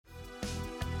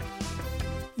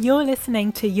You're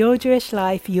listening to Your Jewish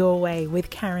Life, Your Way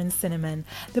with Karen Cinnamon,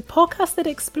 the podcast that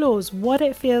explores what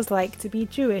it feels like to be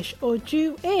Jewish or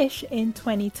Jewish in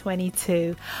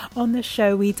 2022. On the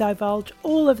show, we divulge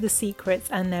all of the secrets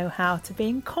and know-how to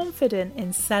being confident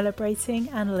in celebrating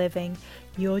and living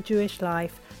your Jewish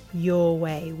life your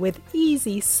way, with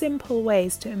easy, simple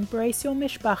ways to embrace your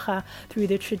mishpacha through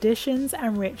the traditions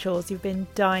and rituals you've been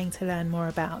dying to learn more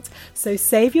about. So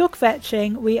save your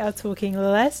kvetching, we are talking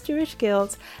less Jewish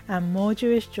guilt and more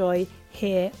Jewish joy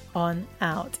here on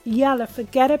out. Yalla,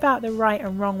 forget about the right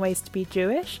and wrong ways to be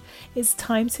Jewish. It's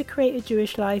time to create a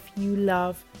Jewish life you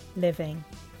love living.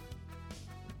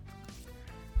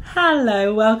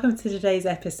 Hello, welcome to today's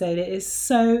episode. It is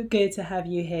so good to have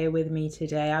you here with me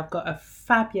today. I've got a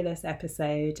fabulous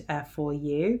episode for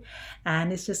you,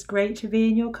 and it's just great to be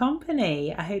in your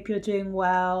company. I hope you're doing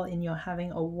well and you're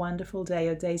having a wonderful day.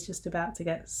 Your day's just about to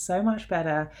get so much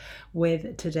better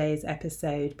with today's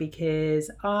episode, because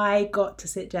I got to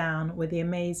sit down with the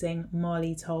amazing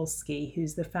Molly Tolsky,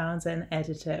 who's the founder and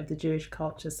editor of the Jewish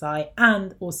Culture site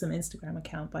and awesome Instagram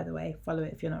account, by the way. Follow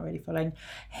it if you're not already following.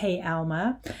 Hey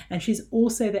Alma. And she's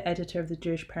also the editor of the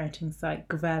Jewish parenting site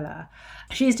Gvela.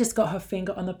 She's just got her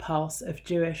finger on the pulse of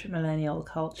Jewish millennial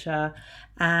culture,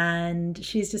 and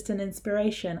she's just an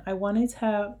inspiration. I wanted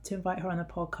her to invite her on the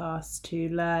podcast to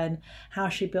learn how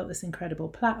she built this incredible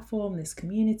platform, this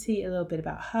community, a little bit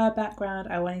about her background.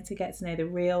 I wanted to get to know the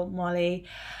real Molly,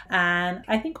 and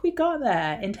I think we got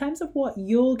there. In terms of what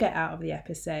you'll get out of the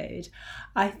episode,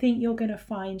 I think you're going to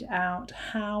find out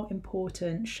how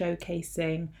important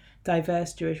showcasing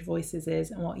diverse Jewish voices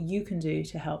is and what you can do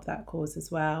to help that cause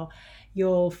as well.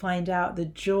 You'll find out the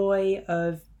joy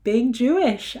of being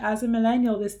Jewish as a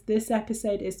millennial. This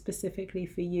episode is specifically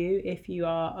for you if you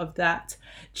are of that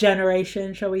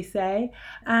generation, shall we say.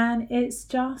 And it's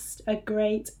just a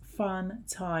great fun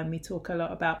time. We talk a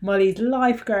lot about Molly's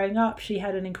life growing up. She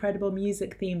had an incredible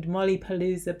music themed Molly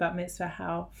Palooza bat mitzvah.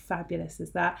 How fabulous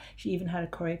is that? She even had a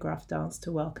choreographed dance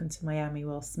to Welcome to Miami,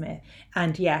 Will Smith.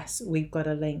 And yes, we've got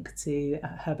a link to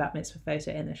her bat mitzvah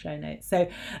photo in the show notes. So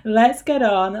let's get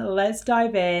on, let's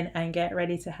dive in and get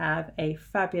ready to have a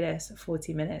fabulous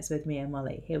 40 minutes with me and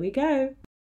Molly. Here we go.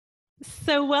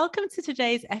 So welcome to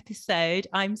today's episode.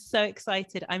 I'm so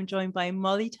excited. I'm joined by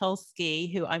Molly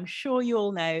Tolsky, who I'm sure you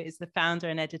all know is the founder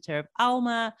and editor of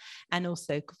Alma and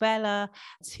also Gvela,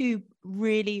 two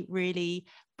really, really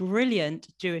brilliant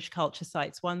Jewish culture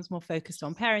sites. One's more focused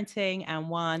on parenting and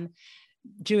one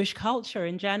Jewish culture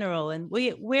in general. And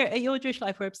we're at Your Jewish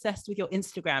Life, we're obsessed with your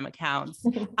Instagram accounts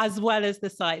as well as the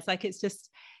sites. Like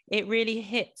it really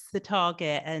hits the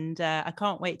target, and I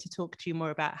can't wait to talk to you more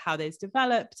about how those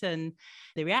developed and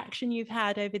the reaction you've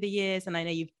had over the years. And I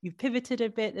know you've pivoted a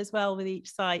bit as well with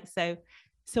each site. So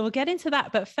we'll get into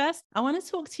that. But first, I want to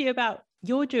talk to you about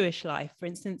your Jewish life. For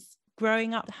instance,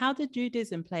 growing up, how did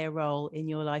Judaism play a role in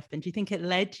your life? And do you think it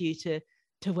led you to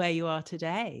where you are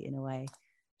today in a way?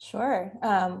 Sure.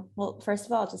 Well, first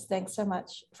of all, just thanks so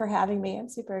much for having me. I'm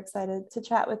super excited to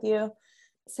chat with you.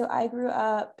 So I grew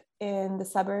up in the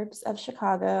suburbs of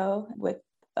Chicago with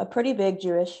a pretty big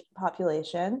Jewish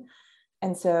population.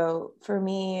 And so for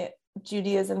me,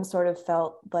 Judaism sort of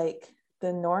felt like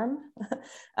the norm.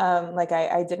 Like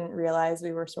I didn't realize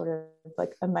we were sort of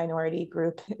like a minority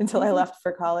group until I left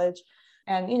for college.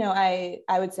 And, you know,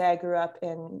 I would say I grew up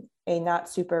in a not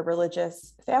super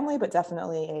religious family, but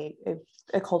definitely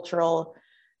a cultural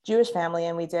Jewish family.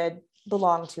 And we did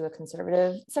belong to a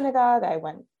conservative synagogue. I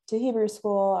went to Hebrew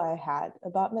school. I had a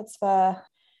bat mitzvah,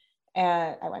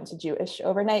 and I went to Jewish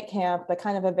overnight camp, but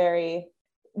kind of a very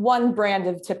one brand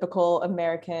of typical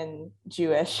American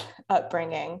Jewish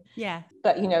upbringing. Yeah.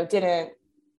 But, you know,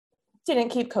 didn't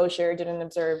keep kosher, didn't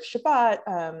observe Shabbat,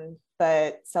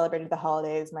 but celebrated the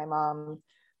holidays. My mom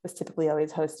was typically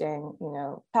always hosting, you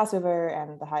know, Passover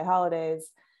and the high holidays.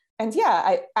 And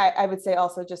yeah, I would say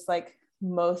also just like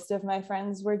most of my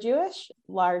friends were Jewish,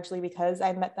 largely because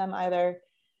I met them either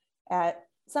at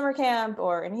summer camp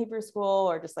or in Hebrew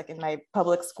school or just like in my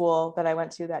public school that I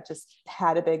went to that just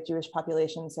had a big Jewish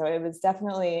population. So it was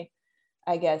definitely,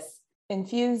 I guess,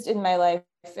 infused in my life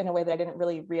in a way that I didn't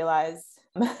really realize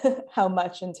how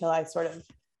much until I sort of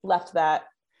left that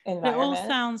environment. It all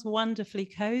sounds wonderfully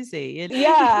cozy.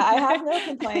 Yeah, I have no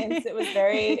complaints. It was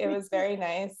very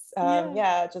nice.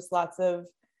 Yeah, just lots of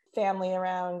family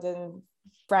around and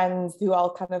friends who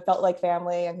all kind of felt like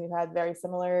family and who had very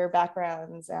similar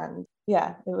backgrounds. And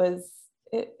yeah, it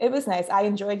was nice. I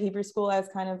enjoyed Hebrew school. I was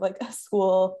kind of like a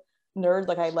school nerd.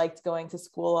 Like I liked going to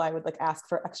school. I would like ask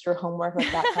for extra homework,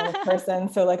 like that kind of person.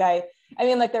 So like I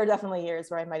mean, like there were definitely years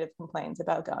where I might have complained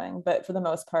about going, but for the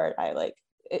most part,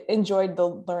 enjoyed the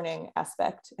learning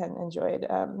aspect and enjoyed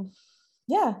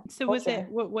So culture.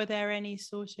 were there any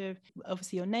sort of,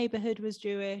 obviously your neighborhood was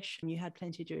Jewish and you had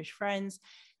plenty of Jewish friends.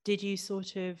 Did you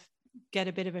sort of get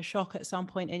a bit of a shock at some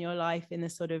point in your life in the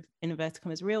sort of inverted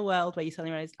commas real world where you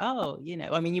suddenly realized, oh,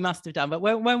 I mean, you must have done, but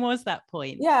when was that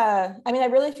point? Yeah, I mean, I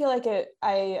really feel like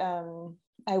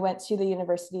I went to the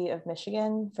University of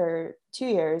Michigan for 2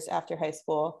 years after high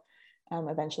school.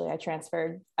 Eventually I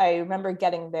transferred. I remember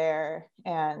getting there,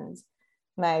 and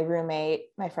my roommate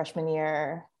my freshman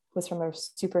year was from a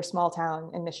super small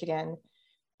town in Michigan.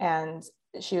 And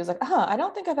she was like, I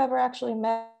don't think I've ever actually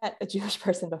met a Jewish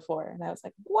person before. And I was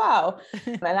like, wow.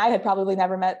 And I had probably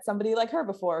never met somebody like her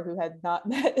before who had not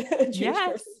met a Jewish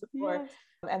person before.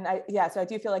 Yes. So I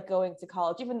do feel like going to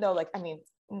college, even though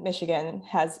Michigan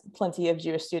has plenty of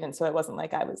Jewish students, so it wasn't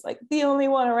like I was like the only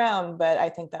one around, but I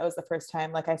think that was the first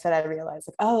time, like I said, I realized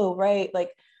like, oh, right,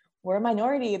 like we're a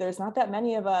minority. There's not that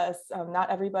many of us. Not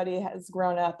everybody has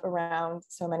grown up around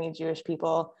so many Jewish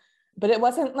people, but it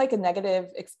wasn't like a negative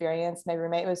experience. My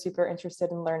roommate was super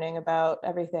interested in learning about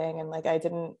everything. And like,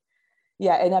 it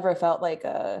never felt like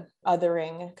a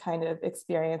othering kind of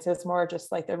experience. It was more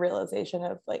just like the realization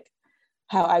of like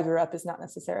how I grew up is not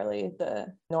necessarily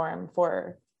the norm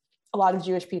for a lot of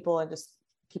Jewish people and just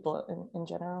people in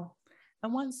general.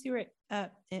 And once you were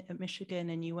at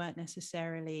Michigan and you weren't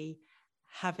necessarily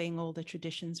having all the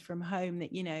traditions from home that,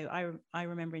 I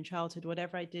remember in childhood,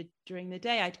 whatever I did during the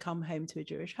day, I'd come home to a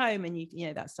Jewish home,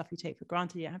 and that stuff you take for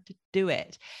granted, you don't have to do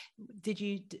it. Did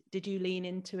you lean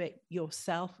into it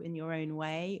yourself in your own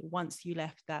way once you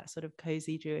left that sort of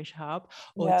cozy Jewish hub,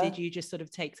 or did you just sort of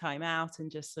take time out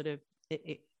and just sort of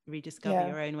rediscover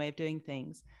your own way of doing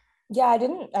things? Yeah, I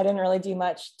didn't really do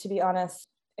much, to be honest.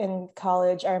 In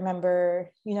college, I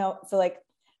remember, so like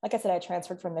I said, I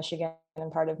transferred from Michigan,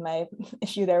 and part of my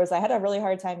issue there was I had a really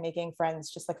hard time making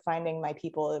friends, just like finding my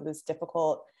people. It was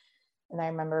difficult. And I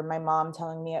remember my mom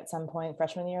telling me at some point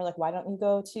freshman year, like, why don't you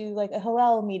go to like a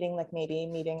Hillel meeting, like maybe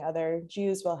meeting other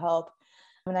Jews will help.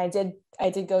 And I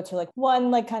did go to like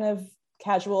one like kind of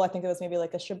casual, I think it was maybe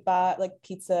like a Shabbat, like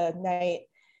pizza night.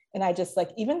 And I just like,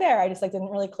 even there, I just like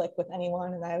didn't really click with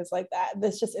anyone. And I was like,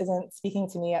 this just isn't speaking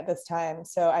to me at this time.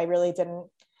 So I really didn't,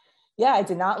 I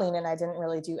did not lean in. I didn't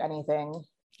really do anything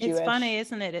Jewish. It's funny,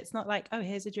 isn't it? It's not like, oh,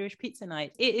 here's a Jewish pizza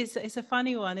night. It's a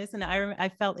funny one, isn't it? I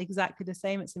felt exactly the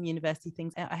same at some university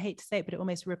things. I hate to say it, but it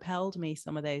almost repelled me,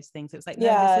 some of those things. It was like,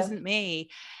 no, this isn't me.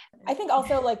 I think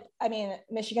also like, I mean,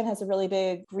 Michigan has a really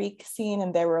big Greek scene,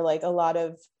 and there were like a lot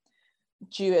of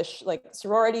Jewish like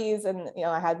sororities. And,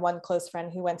 I had one close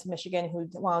friend who went to Michigan who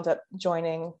wound up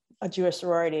joining a Jewish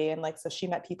sorority. And like, so she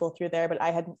met people through there, but I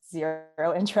had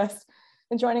zero interest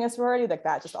in joining a sorority. Like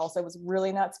that just also was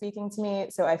really not speaking to me.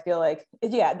 So I feel like,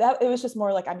 it was just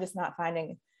more like, I'm just not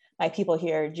finding my people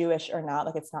here, Jewish or not,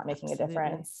 like it's not making a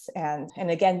difference. And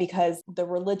again, because the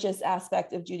religious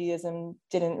aspect of Judaism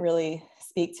didn't really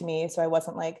speak to me. So I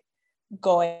wasn't like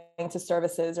going to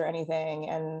services or anything.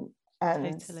 And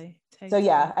totally. So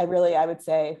yeah, I would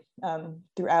say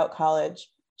throughout college,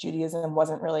 Judaism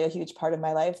wasn't really a huge part of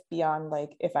my life beyond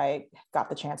like if I got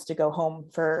the chance to go home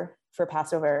for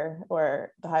Passover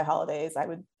or the high holidays, I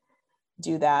would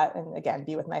do that and again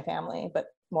be with my family, but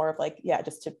more of like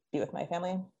just to be with my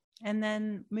family. And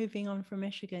then moving on from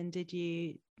Michigan,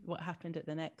 what happened at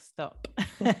the next stop?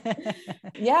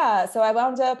 So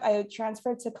I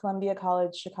transferred to Columbia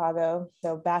College Chicago,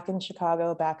 so back in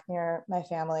Chicago, back near my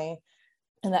family.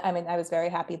 And I was very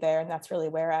happy there. And that's really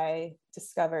where I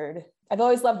discovered, I've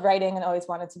always loved writing and always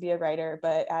wanted to be a writer,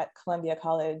 but at Columbia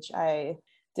College, I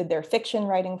did their fiction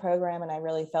writing program and I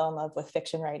really fell in love with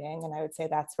fiction writing. And I would say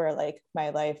that's where like my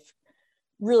life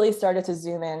really started to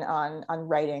zoom in on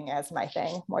writing as my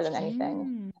thing more than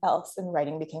anything else. And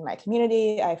writing became my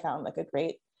community. I found like a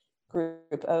great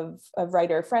group of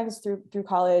writer friends through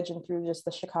college and through just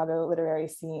the Chicago literary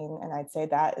scene. And I'd say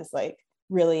that is like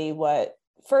really what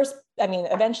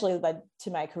eventually led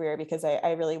to my career, because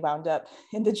I really wound up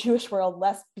in the Jewish world,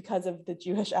 less because of the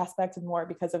Jewish aspect and more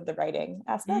because of the writing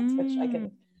aspect, which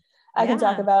I can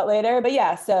talk about later. But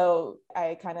so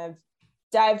I kind of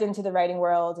dived into the writing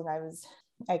world, and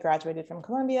I graduated from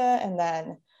Columbia, and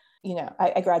then,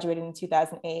 I graduated in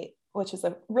 2008, which is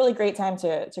a really great time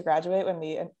to graduate when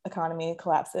the economy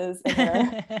collapses and there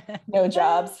are no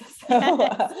jobs. So,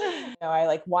 I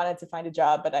like wanted to find a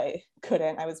job, but I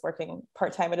couldn't. I was working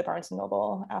part-time at a Barnes &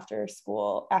 Noble after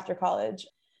college,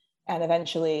 and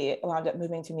eventually wound up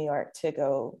moving to New York to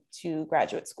go to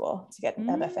graduate school to get an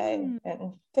MFA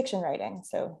in fiction writing.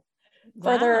 So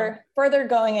further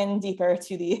going in deeper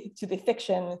to the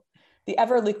fiction, the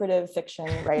ever lucrative fiction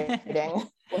writing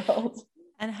world.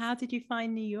 And how did you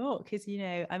find New York? Because,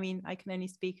 I mean, I can only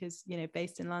speak as,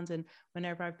 based in London.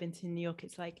 Whenever I've been to New York,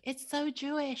 it's like, it's so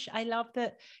Jewish. I love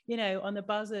that, on the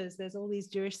buzzers, there's all these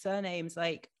Jewish surnames.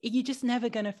 Like, you're just never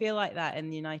going to feel like that in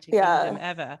the United Kingdom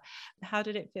ever. How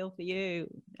did it feel for you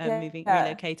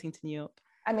relocating to New York?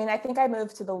 I mean, I think I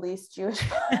moved to the least Jewish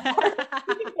part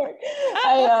of New York.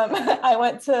 I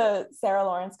went to Sarah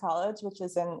Lawrence College, which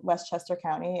is in Westchester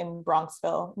County in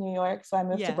Bronxville, New York. So I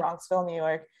moved to Bronxville, New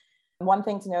York. One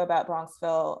thing to know about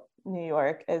Bronxville, New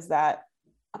York, is that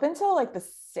up until like the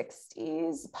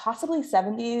 60s, possibly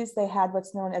 70s, they had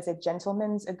what's known as a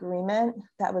gentleman's agreement.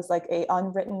 That was like a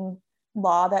unwritten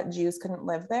law that Jews couldn't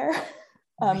live there.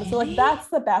 Really? So like that's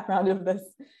the background of this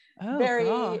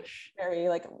very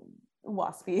like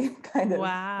waspy kind of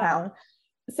town.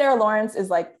 Sarah Lawrence is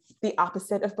like the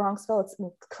opposite of Bronxville. It's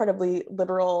incredibly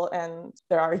liberal, and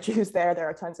there are Jews there. There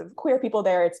are tons of queer people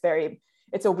there. It's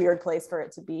a weird place for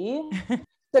it to be.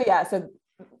 So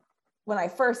when I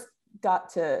first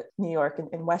got to New York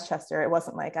in Westchester, it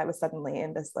wasn't like I was suddenly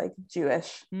in this like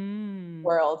Jewish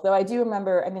world. Though I do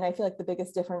remember, I mean, I feel like the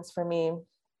biggest difference for me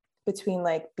between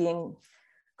like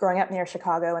growing up near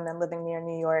Chicago and then living near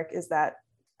New York is that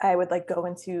I would like go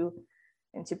into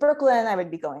Brooklyn. I would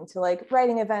be going to like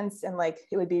writing events, and like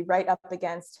it would be right up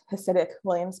against Hasidic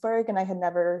Williamsburg. And I had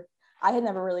never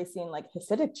really seen like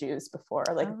Hasidic Jews before.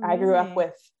 Like I grew up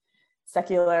with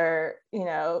secular,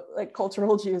 like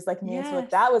cultural Jews like me. So like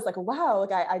that was like, wow,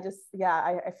 like I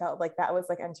felt like that was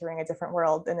like entering a different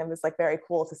world. And it was like very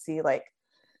cool to see like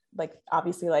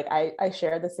obviously like I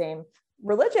share the same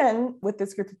religion with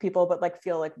this group of people, but like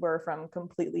feel like we're from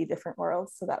completely different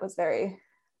worlds. So that was very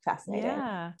fascinating.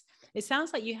 Yeah. It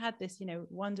sounds like you had this,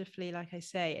 wonderfully, like I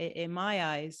say, in my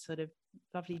eyes, sort of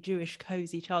lovely Jewish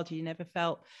cozy childhood. You never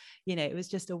felt, it was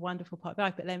just a wonderful part of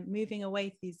life. But then moving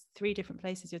away to these 3 different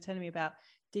places you're telling me about,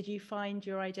 did you find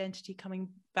your identity coming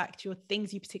back to your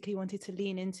things you particularly wanted to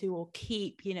lean into or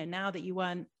keep, now that you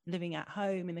weren't living at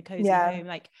home in the cozy home?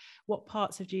 Like, what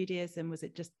parts of Judaism? Was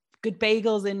it just good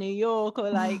bagels in New York, or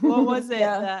like what was it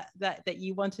that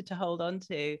you wanted to hold on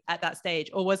to at that stage,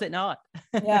 or was it not?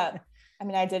 I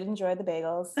mean, I did enjoy the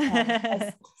bagels.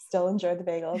 I still enjoy the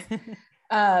bagels.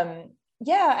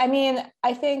 I mean,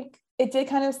 I think it did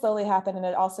kind of slowly happen, and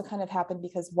it also kind of happened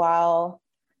because while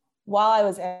I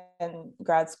was in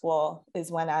grad school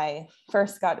is when I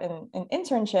first got an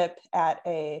internship at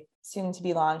a soon to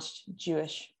be launched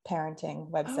Jewish parenting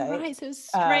website. Oh, right. So it was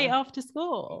straight after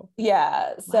school.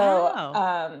 Yeah. So,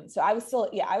 so I was still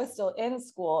in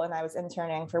school, and I was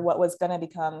interning for what was going to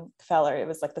become Feller. It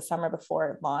was like the summer before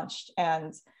it launched.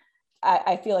 And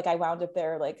I feel like I wound up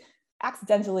there like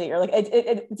accidentally, or like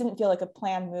it didn't feel like a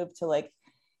planned move to like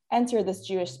enter this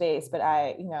Jewish space, but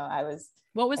I was.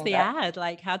 What was the ad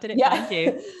like? How did it find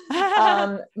you?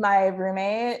 My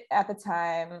roommate at the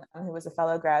time, who was a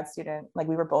fellow grad student, like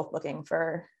we were both looking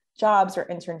for jobs or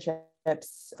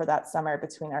internships for that summer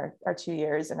between our 2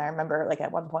 years. And I remember like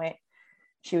at one point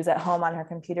she was at home on her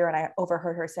computer, and I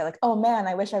overheard her say like, "Oh man,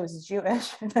 I wish I was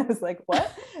Jewish." And I was like,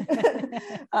 "What?"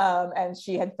 And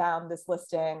she had found this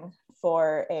listing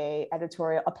for a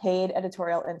paid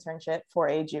editorial internship for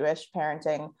a Jewish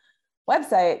parenting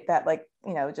website that like,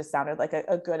 just sounded like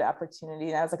a good opportunity.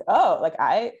 And I was like, oh, like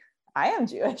I am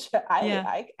Jewish.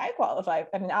 I qualify.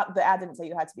 I mean, the ad didn't say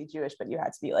you had to be Jewish, but you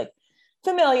had to be like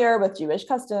familiar with Jewish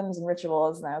customs and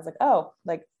rituals. And I was like, oh,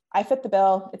 like I fit the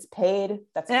bill. It's paid.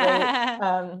 That's great.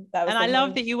 And I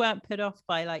love that you weren't put off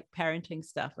by like parenting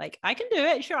stuff. Like, I can do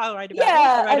it. Sure, I'll write about it.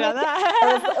 I'll write about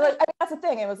that. That's the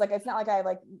thing. It was like, it's not like I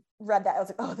like read that. I was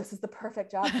like, oh, this is the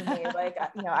perfect job for me. Like,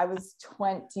 I was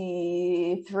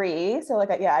 23. So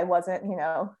like, I wasn't,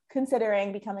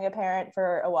 considering becoming a parent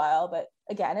for a while, but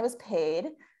again, it was paid.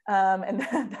 And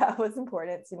that was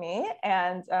important to me.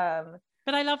 And,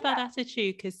 but I love that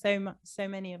attitude, because so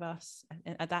many of us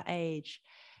at that age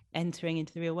entering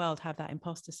into the real world have that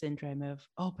imposter syndrome of,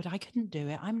 oh, but I couldn't do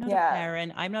it. I'm not a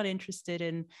parent. I'm not interested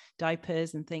in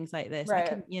diapers and things like this. Right. I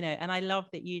can, and I love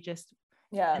that you just,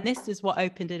 and this is what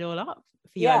opened it all up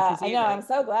for you. Yeah, I know. I'm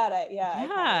so glad.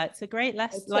 It's a great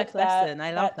life lesson.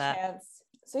 I love that. Chance.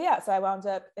 So I wound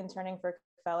up interning for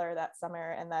Feller that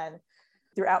summer, and then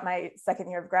throughout my second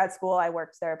year of grad school, I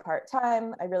worked there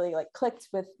part-time. I really like clicked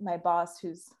with my boss,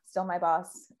 who's still my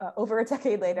boss over a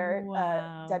decade later,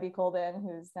 Debbie Colvin,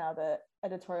 who's now the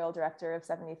editorial director of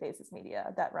 70 Faces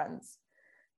Media that runs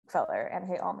Feller and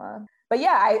Hey Alma. But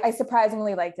I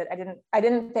surprisingly liked it.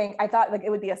 I thought like it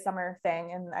would be a summer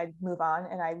thing and I'd move on,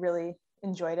 and I really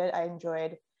enjoyed it. I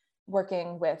enjoyed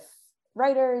working with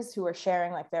writers who were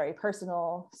sharing like very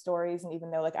personal stories. And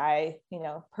even though like I,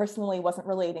 personally wasn't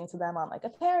relating to them on like a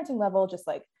parenting level, just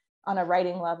like on a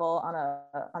writing level,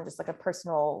 on just like a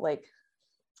personal, like,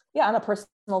 yeah, on a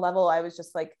personal level, I was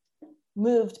just like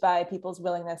moved by people's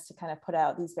willingness to kind of put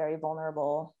out these very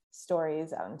vulnerable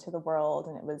stories out into the world.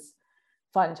 And it was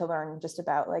fun to learn just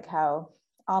about like how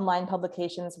online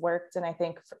publications worked. And I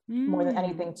think more than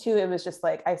anything too, it was just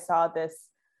like I saw this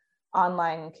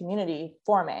online community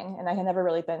forming, and I had never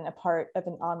really been a part of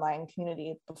an online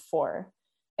community before.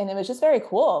 And it was just very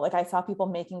cool. Like I saw people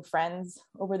making friends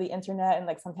over the internet, and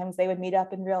like sometimes they would meet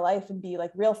up in real life and be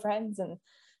like real friends, and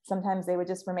sometimes they would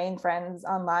just remain friends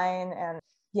online. And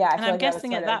yeah, I and feel I'm like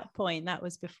guessing at that point, that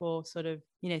was before sort of,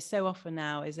 so often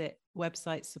now, is it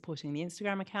websites supporting the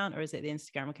Instagram account, or is it the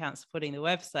Instagram account supporting the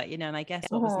website? And I guess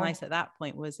what was nice at that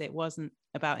point was it wasn't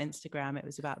about Instagram, it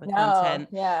was about the content.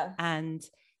 Yeah. And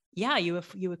yeah, you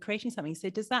were creating something. So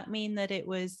does that mean that it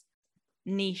was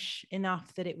niche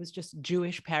enough that it was just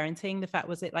Jewish parenting? The fact,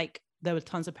 was it like there were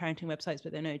tons of parenting websites,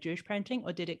 but there were no Jewish parenting,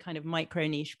 or did it kind of micro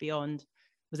niche beyond?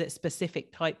 Was it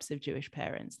specific types of Jewish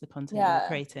parents, the content you were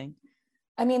creating?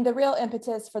 I mean, the real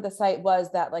impetus for the site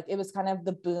was that like it was kind of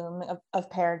the boom of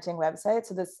parenting websites.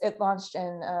 So it launched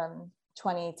in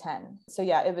 2010. So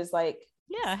yeah, it was like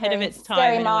ahead of its time.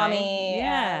 Scary Mommy,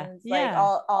 and like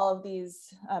all of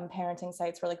these parenting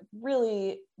sites were like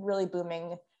really, really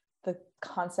booming. The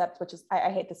concept, which is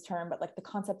I hate this term, but like the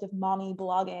concept of mommy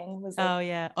blogging was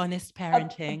like, honest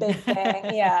parenting, a big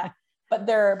thing. Yeah. But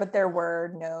there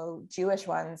were no Jewish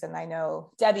ones. And I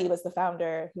know Debbie was the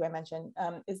founder, who I mentioned,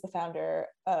 is the founder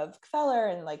of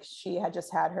Kveller. And like, she had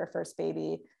just had her first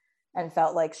baby and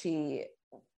felt like she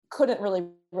couldn't really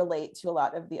relate to a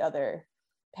lot of the other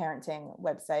parenting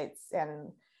websites.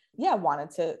 And yeah,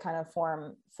 wanted to kind of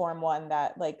form one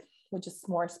that like would just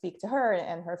more speak to her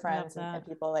and her friends and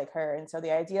people like her. And so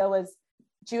the idea was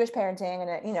Jewish parenting, and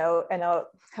and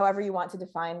however you want to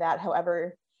define that,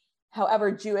 however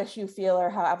Jewish you feel, or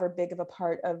however big of a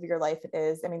part of your life it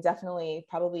is. I mean, definitely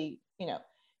probably,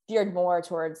 geared more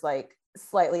towards like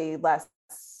slightly less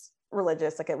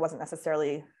religious. Like it wasn't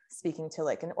necessarily speaking to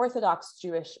like an Orthodox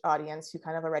Jewish audience who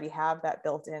kind of already have that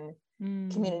built-in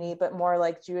community, but more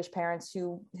like Jewish parents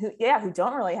who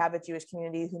don't really have a Jewish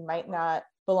community, who might not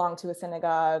belong to a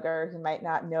synagogue, or who might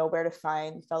not know where to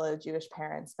find fellow Jewish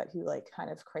parents, but who like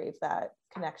kind of crave that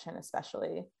connection,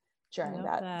 especially during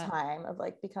that time of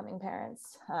like becoming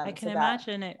parents. I can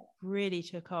imagine it really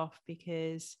took off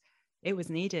because it was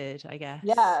needed, I guess.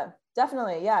 Yeah,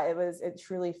 definitely. Yeah, it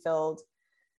truly filled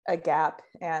a gap.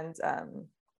 And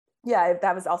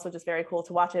that was also just very cool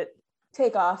to watch it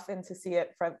take off and to see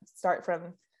it start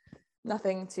from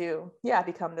nothing to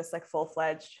become this like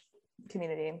full-fledged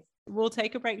community. We'll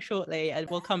take a break shortly and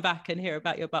we'll come back and hear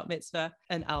about your bat mitzvah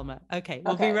and Alma. Okay,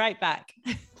 we'll be right back.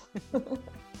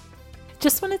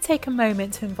 Just want to take a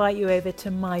moment to invite you over to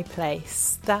my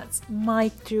place. That's my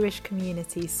Jewish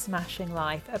community, Smashing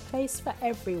Life, a place for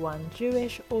everyone,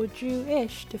 Jewish or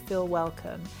Jewish, to feel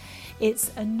welcome.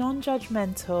 It's a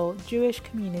non-judgmental Jewish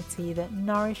community that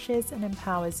nourishes and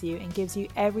empowers you and gives you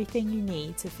everything you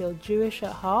need to feel Jewish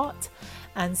at heart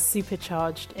and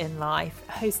supercharged in life,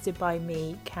 hosted by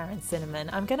me, Karen Cinnamon.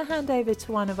 I'm going to hand over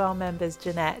to one of our members,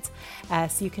 Jeanette,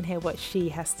 so you can hear what she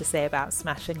has to say about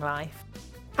Smashing Life.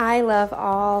 I love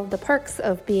all the perks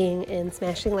of being in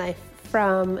Smashing Life,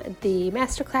 from the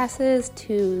masterclasses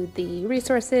to the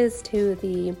resources to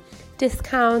the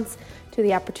discounts to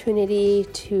the opportunity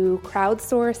to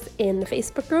crowdsource in the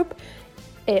Facebook group.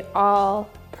 It all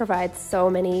provides so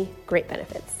many great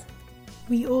benefits.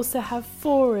 We also have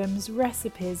forums,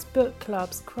 recipes, book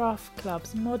clubs, craft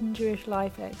clubs, modern Jewish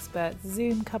life experts,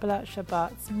 Zoom Kabbalat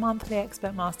Shabbats, monthly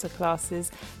expert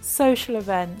masterclasses, social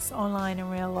events, online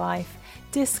and real life,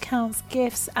 discounts,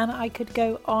 gifts, and I could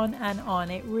go on and on.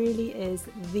 It really is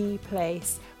the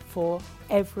place for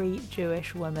every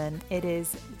Jewish woman. It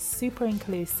is super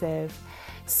inclusive,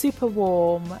 super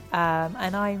warm,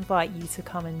 and I invite you to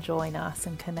come and join us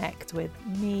and connect with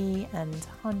me and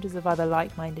hundreds of other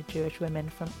like-minded Jewish women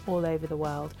from all over the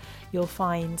world. You'll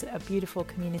find a beautiful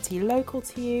community local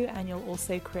to you, and you'll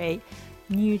also create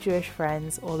new Jewish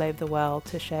friends all over the world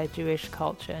to share Jewish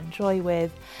culture and joy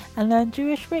with, and learn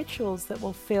Jewish rituals that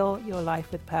will fill your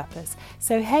life with purpose.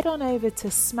 So head on over to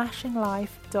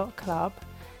smashinglife.club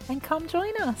and come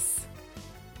join us.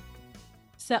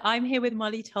 So I'm here with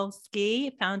Molly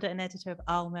Tolsky, founder and editor of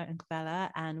Alma and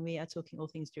Kveller, and we are talking all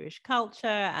things Jewish culture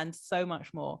and so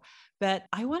much more. But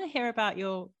I want to hear about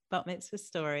your bat mitzvah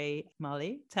story,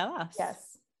 Molly. Tell us.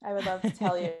 Yes, I would love to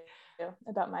tell you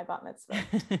about my bat mitzvah.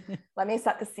 Let me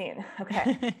set the scene.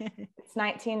 Okay. It's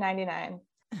 1999.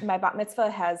 My bat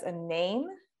mitzvah has a name,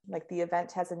 like the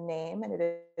event has a name, and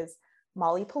it is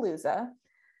Molly Palooza.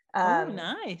 Oh,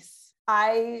 nice.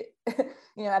 I,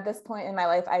 at this point in my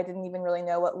life, I didn't even really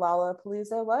know what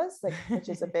Lollapalooza was, like, which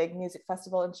is a big music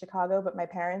festival in Chicago. But my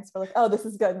parents were like, "Oh, this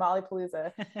is good,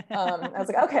 Mollypalooza." I was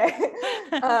like,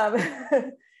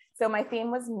 "Okay." So my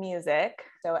theme was music.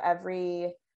 So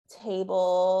every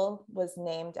table was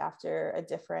named after a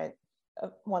different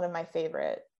one of my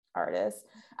favorite artists.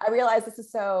 I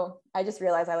just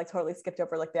realized I like totally skipped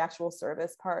over like the actual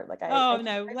service part. Like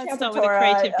let's start with the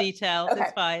creative details. Okay.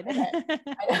 It's fine. Okay.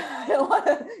 I don't want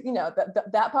to,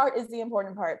 that part is the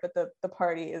important part, but the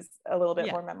party is a little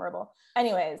bit more memorable.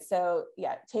 Anyway, so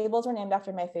yeah, tables were named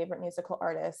after my favorite musical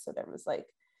artists. So there was like,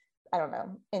 I don't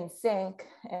know, NSYNC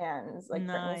and like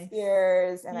Britney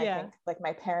Spears. And I think like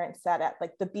my parents sat at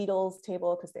like the Beatles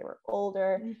table because they were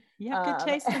older. You have good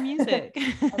taste in music.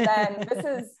 And then this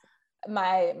is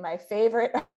my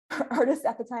favorite artist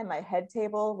at the time. My head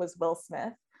table was Will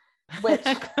Smith, which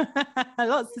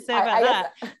lots to say about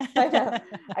that. I know.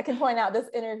 I can point out this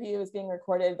interview is being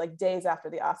recorded like days after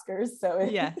the Oscars. So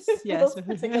yes.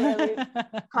 particularly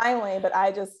timely, but I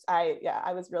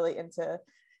was really into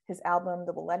his album,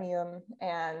 The Millennium.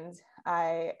 And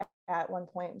I, at one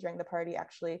point during the party,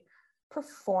 actually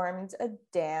performed a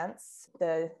dance.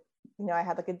 I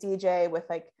had like a DJ with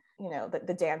like,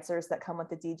 the dancers that come with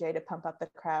the DJ to pump up the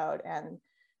crowd, and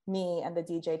me and the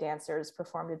DJ dancers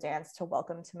performed a dance to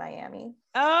Welcome to Miami.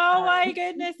 Oh my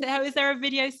goodness. Is there a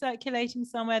video circulating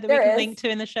somewhere that we can link to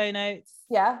in the show notes?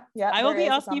 Yeah. I will be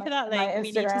asking you for that link. We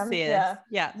need to see this.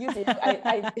 Yeah. You do.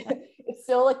 It's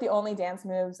still like the only dance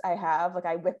moves I have. Like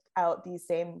I whip out these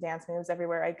same dance moves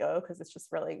everywhere I go because it's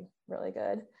just really, really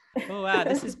good. Oh wow,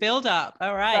 this is build up.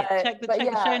 All right. Check the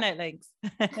show note links.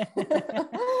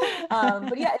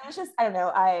 But yeah, it was just, I don't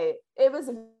know. It was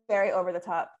a very over the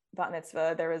top bat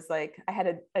mitzvah. There was like, I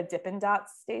had a Dippin'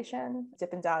 Dots station.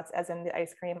 Dippin' Dots as in the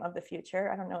ice cream of the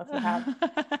future. I don't know if you have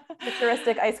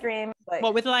futuristic ice cream. Like,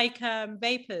 what with like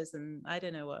vapors and I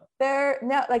don't know what. They're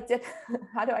no like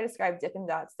how do I describe Dippin'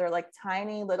 Dots? They're like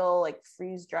tiny little like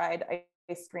freeze dried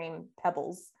ice cream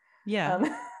pebbles. Yeah.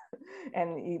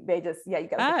 And you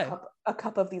get like a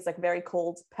cup of these like very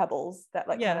cold pebbles that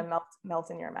like kind of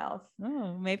melt in your mouth.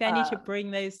 Oh, maybe I need to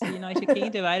bring those to the United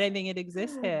Kingdom. I don't think it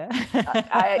exists here.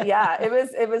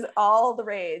 It was all the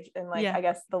rage in like I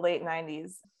guess the late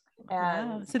 90s.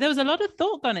 And so there was a lot of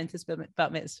thought gone into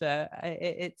bat mitzvah.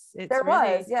 There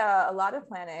was a lot of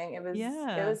planning. It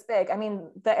was big. I mean,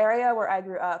 the area where I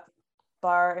grew up,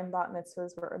 bar and bat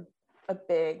mitzvahs were a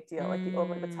big deal. Like the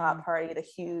over the top party, the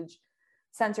huge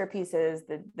centerpieces,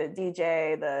 the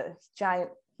DJ, the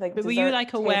giant like. But were you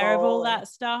like aware of all that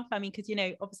stuff? I mean, because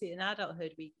obviously in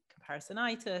adulthood we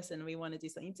comparisonitis and we want to do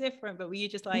something different. But were you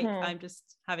just like, I'm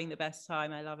just having the best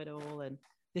time, I love it all, and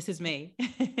this is me?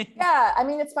 Yeah, I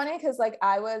mean, it's funny because like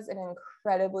I was an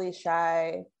incredibly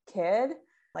shy kid,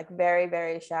 like very,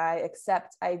 very shy,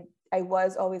 except I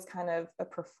was always kind of a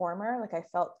performer. Like I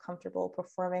felt comfortable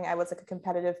performing. I was like a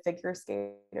competitive figure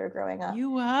skater growing up.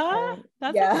 You were?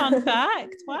 That's a fun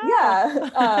fact. Wow.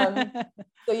 Yeah.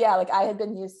 So yeah, like I had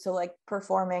been used to like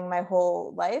performing my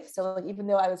whole life. So like, even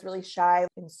though I was really shy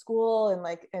in school and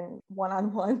like in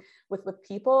one-on-one with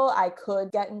people, I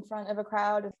could get in front of a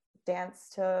crowd and dance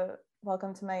to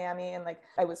Welcome to Miami. And like,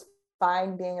 I was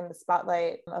fine being in the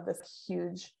spotlight of this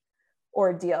huge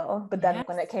ordeal. But then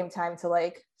when it came time to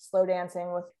like slow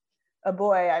dancing with a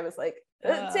boy, I was like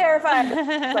terrified,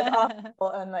 like awful.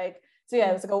 And like, so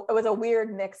yeah, it was a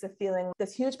weird mix of feeling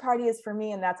this huge party is for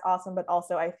me and that's awesome, but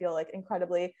also I feel like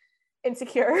incredibly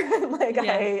insecure. Like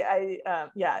a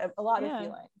lot of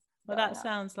feelings. Well, that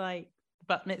sounds like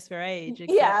bat mitzvah age.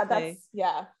 Exactly.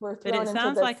 We're but it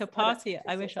sounds like a party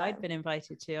I wish I'd been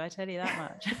invited to, I tell you that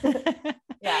much.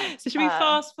 So should we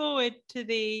fast forward to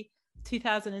the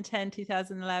 2010,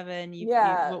 2011,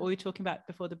 what were we talking about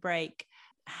before the break?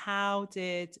 How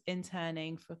did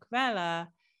interning for Kvela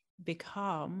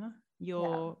become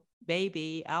your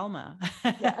baby Alma?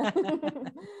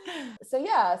 So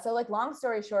like long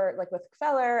story short, like with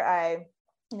Kveler, I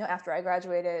after I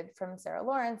graduated from Sarah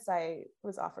Lawrence, I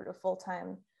was offered a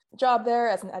full-time job there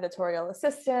as an editorial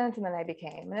assistant, and then I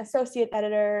became an associate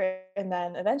editor, and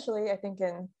then eventually I think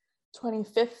in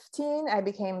 2015, I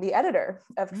became the editor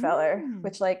of Kveler,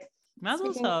 which like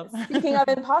speaking of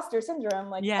imposter syndrome,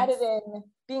 like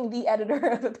being the editor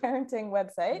of a parenting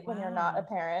website when you're not a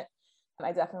parent. And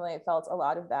I definitely felt a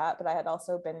lot of that, but I had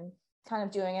also been kind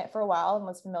of doing it for a while and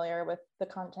was familiar with the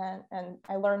content, and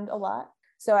I learned a lot.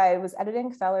 So I was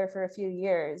editing Kveler for a few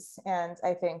years, and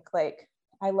I think like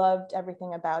I loved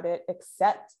everything about it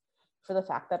except for the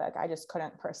fact that like I just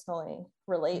couldn't personally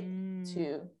relate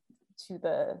to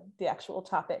the actual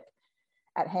topic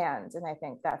at hand. And I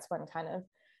think that's when kind of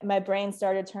my brain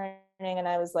started turning and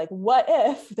I was like, what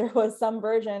if there was some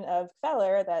version of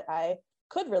Kveller that I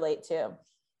could relate to?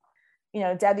 You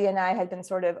know, Debbie and I had been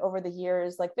sort of over the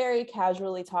years, like very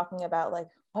casually talking about like,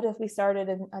 what if we started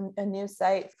a new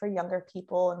site for younger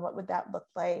people and what would that look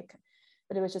like?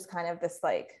 But it was just kind of this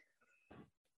like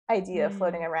idea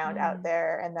floating around out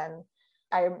there. And then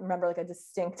I remember like a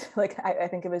distinct, like, I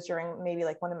think it was during maybe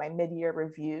like one of my mid-year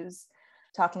reviews,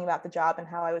 talking about the job and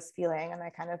how I was feeling. And I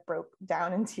kind of broke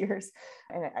down in tears.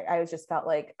 And I just felt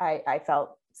like I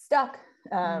felt stuck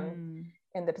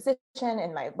in the position,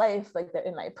 in my life, like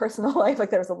in my personal life. Like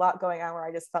there was a lot going on where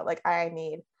I just felt like I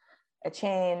need a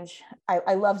change.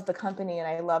 I loved the company and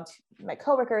I loved my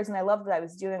coworkers and I loved what I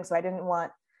was doing. So I didn't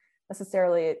want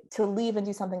necessarily to leave and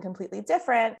do something completely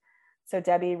different. So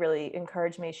Debbie really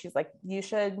encouraged me. She's like, you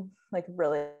should like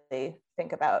really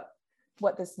think about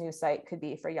what this new site could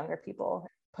be for younger people.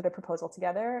 Put a proposal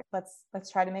together.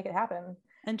 Let's try to make it happen.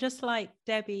 And just like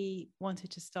Debbie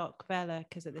wanted to start Kveller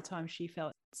because at the time she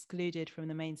felt excluded from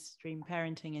the mainstream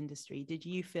parenting industry, did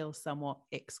you feel somewhat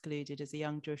excluded as a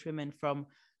young Jewish woman from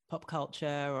pop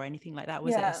culture or anything like that?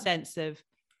 Was it a sense of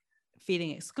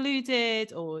feeling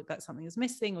excluded, or that something was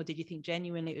missing, or did you think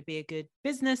genuinely it would be a good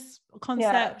business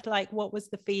concept? Like what was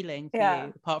the feeling for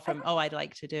you, apart from I'd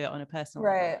like to do it on a personal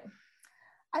level?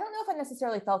 I don't know if I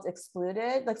necessarily felt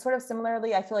excluded. Like sort of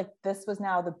similarly, I feel like this was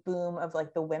now the boom of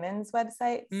like the women's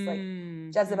websites,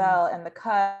 like Jezebel and The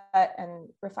Cut and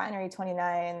Refinery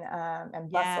 29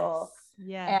 and Bustle.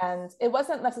 And it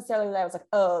wasn't necessarily that I was like,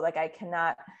 oh, like I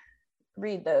cannot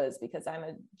read those because I'm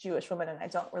a Jewish woman and I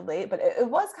don't relate. But it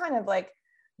was kind of like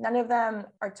none of them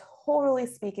are totally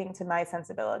speaking to my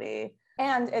sensibility.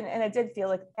 And it did feel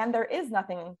like, and there is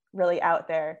nothing really out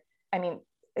there. I mean,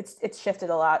 it's shifted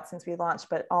a lot since we launched,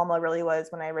 but Alma really was,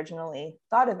 when I originally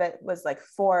thought of it, was like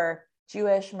for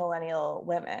Jewish millennial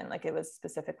women. Like it was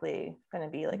specifically going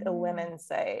to be like a women's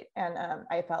site. And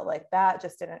I felt like that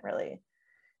just didn't really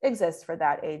exist for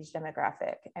that age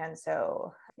demographic. And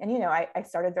so, and, you know, I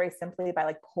started very simply by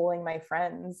like polling my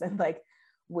friends and like,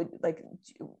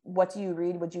 what do you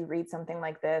read? Would you read something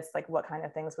like this? Like, what kind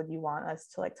of things would you want us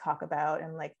to like talk about?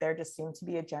 And like, there just seemed to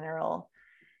be a general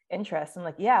interest. And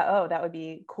like, that would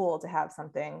be cool to have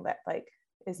something that like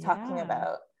is talking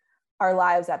about our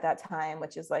lives at that time,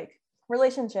 which is like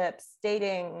relationships,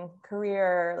 dating,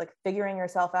 career, like figuring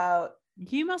yourself out.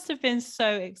 You must have been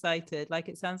so excited. Like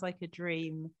it sounds like a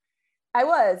dream.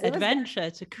 It adventure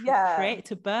was, to create,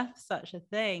 to birth such a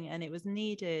thing, and it was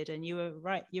needed. And you were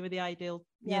right. You were the ideal.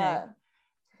 You know.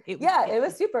 It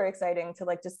was super exciting to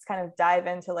like just kind of dive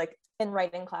into like in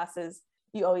writing classes.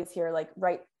 You always hear like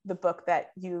write the book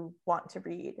that you want to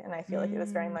read, and I feel like it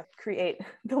was very much create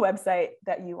the website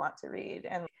that you want to read.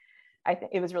 And I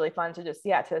think it was really fun to just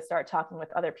to start talking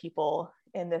with other people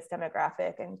in this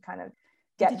demographic and kind of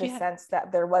get the sense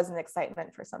that there was an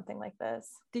excitement for something like this.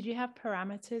 Did you have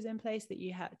parameters in place that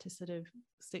you had to sort of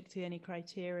stick to, any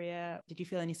criteria? Did you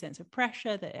feel any sense of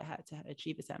pressure that it had to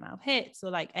achieve a certain amount of hits or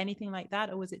like anything like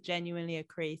that? Or was it genuinely a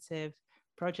creative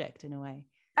project in a way?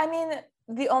 I mean,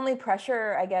 the only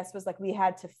pressure, I guess, was like we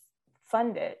had to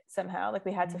fund it somehow. Like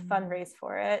we had to fundraise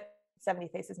for it. 70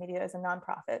 Faces Media is a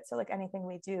nonprofit. So like anything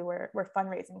we do, we're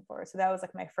fundraising for. So that was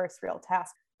like my first real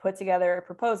task, put together a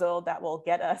proposal that will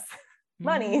get us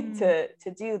money to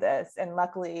do this. And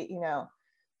luckily, you know,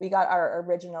 we got our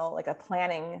original, like a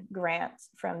planning grant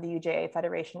from the UJA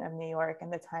Federation of New York.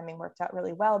 And the timing worked out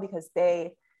really well because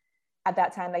they, at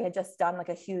that time, they had just done like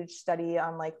a huge study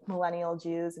on like millennial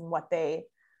Jews and what they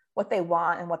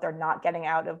want and what they're not getting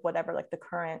out of whatever like the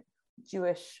current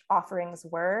Jewish offerings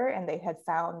were. And they had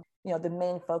found, you know, the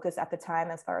main focus at the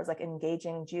time as far as like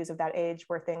engaging Jews of that age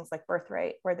were things like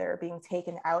birthright, where they're being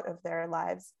taken out of their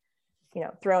lives, you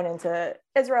know, thrown into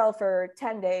Israel for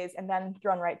 10 days and then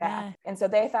thrown right back. And so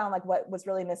they found like what was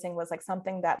really missing was like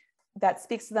something that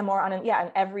speaks to them more on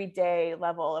an everyday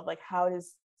level of like, how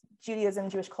does Judaism,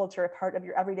 Jewish culture a part of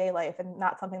your everyday life, and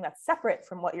not something that's separate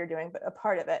from what you're doing, but a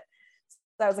part of it.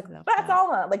 So I was like, that's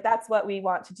Alma. Like, that's what we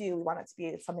want to do. We want it to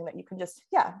be something that you can just,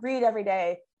 read every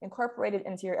day, incorporate it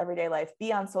into your everyday life,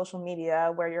 be on social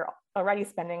media where you're already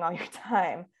spending all your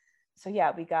time. So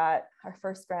we got our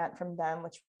first grant from them,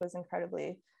 which was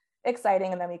incredibly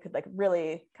exciting. And then we could like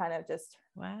really kind of just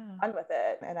run with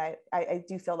it. And I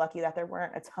do feel lucky that there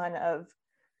weren't a ton of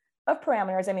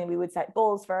parameters. I mean, we would set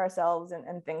goals for ourselves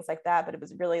and things like that, but it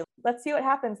was really, let's see what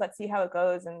happens. Let's see how it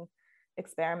goes and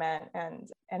experiment. And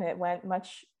it went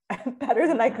much better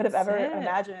than I could have ever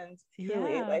imagined.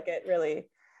 Truly, like it really.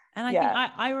 And I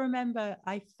think I remember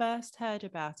I first heard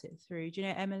about it through, do you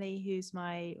know Emily, who's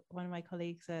one of my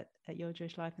colleagues at Your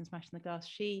Jewish Life and Smashing the Glass?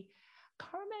 She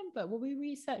can't remember, were we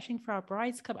researching for our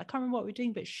brides club? I can't remember what we were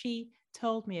doing, but she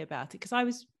told me about it because I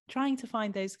was trying to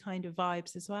find those kind of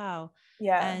vibes as well.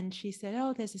 Yeah. And she said,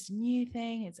 oh, there's this new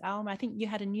thing, it's Alma. I think you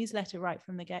had a newsletter right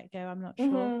from the get-go, I'm not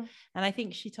sure. And I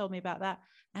think she told me about that.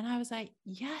 And I was like,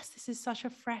 yes, this is such a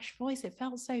fresh voice. It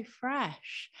felt so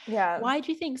fresh. Yeah. Why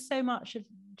do you think so much of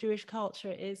Jewish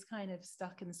culture is kind of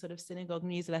stuck in sort of synagogue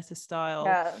newsletter style,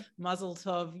 Mazel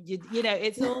Tov, you know,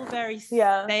 it's all very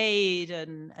staid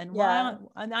and why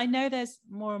and I know there's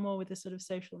more and more with the sort of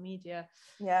social media.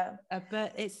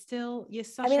 But it's still, you're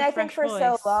such a fresh voice. I think for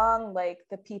so long, like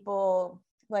the people,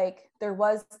 like there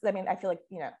was, I mean, I feel like,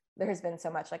 you know, there has been so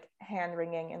much like hand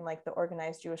wringing in like the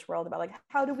organized Jewish world about like,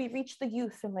 how do we reach the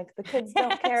youth? And like the kids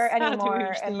don't care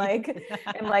anymore. And like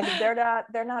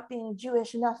they're not being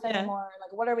Jewish enough anymore.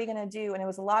 Like, what are we going to do? And it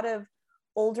was a lot of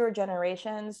older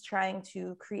generations trying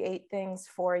to create things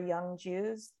for young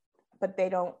Jews, but they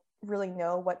don't really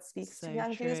know what speaks to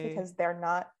young Jews because they're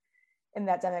not in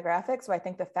that demographic. So I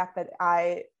think the fact that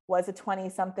I was a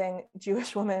 20-something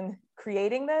Jewish woman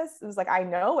creating this, it was like, I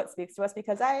know what speaks to us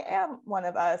because I am one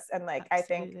of us. And like,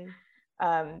 absolutely.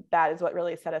 I think that is what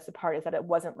really set us apart, is that it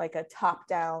wasn't like a top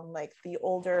down, like the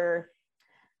older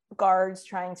guards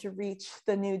trying to reach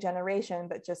the new generation,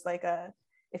 but just like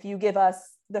if you give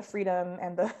us the freedom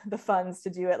and the funds to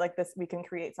do it like this, we can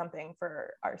create something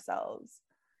for ourselves.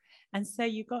 And so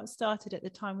you got started at the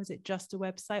time, was it just a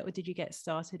website or did you get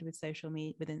started with social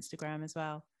media, with Instagram as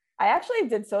well? I actually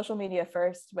did social media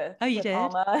first with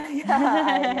Alma.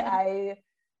 I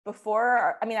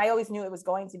always knew it was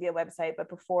going to be a website, but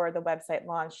before the website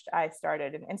launched, I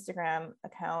started an Instagram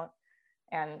account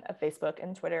and a Facebook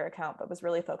and Twitter account, but was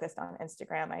really focused on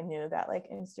Instagram. I knew that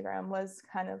like Instagram was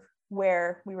kind of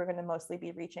where we were going to mostly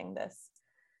be reaching this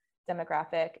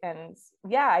demographic. And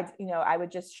I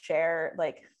would just share,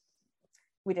 like,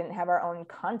 we didn't have our own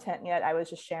content yet. I was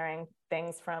just sharing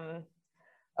things from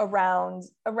around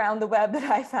the web that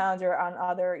I found, or on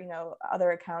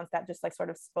other accounts that just like sort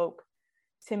of spoke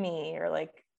to me, or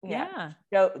like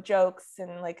jokes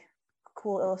and like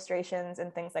cool illustrations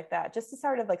and things like that, just to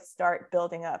sort of like start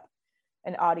building up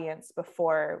an audience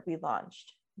before we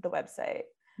launched the website.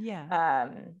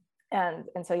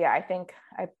 And so I think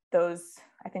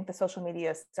the social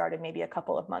media started maybe a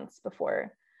couple of months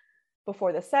before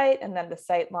the site, and then the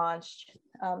site launched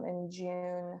in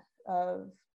June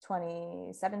of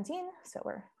 2017. So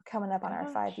we're coming up on our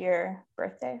 5-year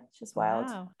birthday, which is wild.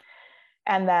 Wow.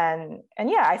 And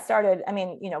I started, I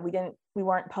mean, we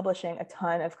weren't publishing a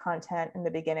ton of content in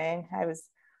the beginning. I was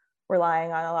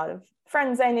relying on a lot of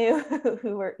friends I knew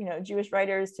who were, Jewish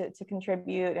writers to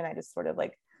contribute. And I just sort of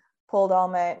like pulled all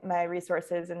my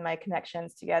resources and my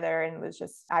connections together, and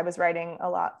I was writing a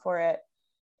lot for it.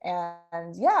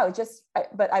 And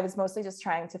but I was mostly just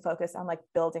trying to focus on like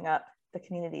building up the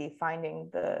community, finding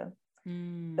the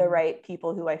right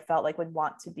people who I felt like would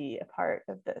want to be a part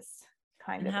of this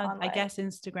kind of online. I guess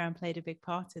Instagram played a big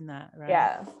part in that,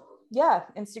 right? Yeah,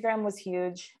 Instagram was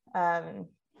huge. And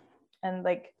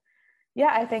like,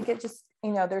 I think it just,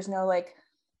 there's no like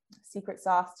secret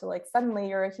sauce to like suddenly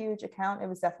you're a huge account. It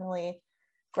was definitely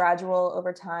gradual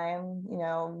over time.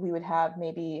 We would have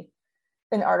maybe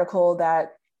an article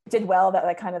that did well, that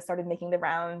like kind of started making the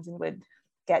rounds and would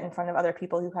get in front of other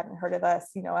people who hadn't heard of us.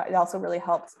 It also really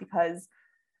helped because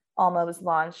Alma was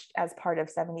launched as part of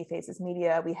 70 Faces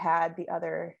Media. We had the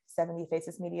other 70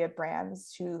 Faces Media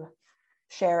brands to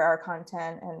share our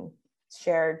content and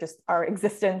share just our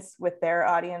existence with their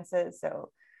audiences.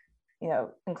 So,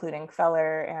 including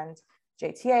Feller and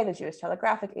JTA, the Jewish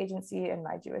Telegraphic Agency, and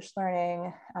My Jewish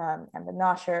Learning, and the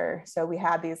Nosher. So we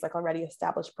had these like already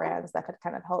established brands that could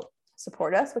kind of help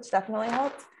support us, which definitely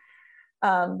helped.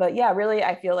 But really,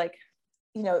 I feel like,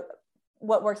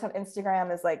 what works on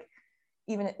Instagram is like,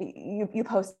 even you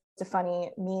post a funny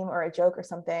meme or a joke or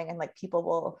something, and like people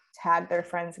will tag their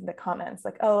friends in the comments,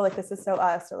 like, oh, like this is so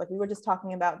us, or like we were just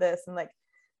talking about this. And like,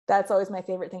 that's always my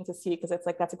favorite thing to see, because it's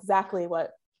like, that's exactly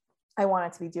what I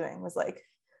wanted to be doing, was like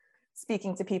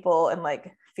speaking to people and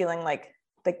like feeling like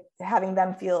having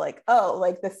them feel like, oh,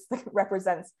 like this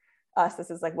represents us.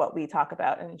 This is like what we talk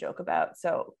about and joke about.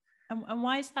 So and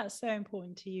why is that so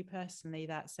important to you personally,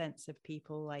 that sense of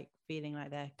people like feeling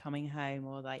like they're coming home,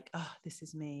 or like, oh, this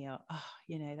is me, or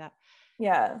that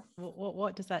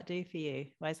what does that do for you?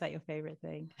 Why is that your favorite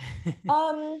thing?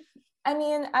 I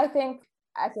mean, I feel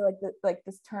like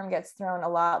this term gets thrown a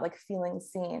lot, like feeling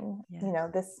seen.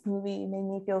 This movie made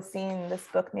me feel seen, this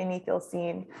book made me feel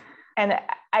seen. And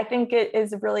I think it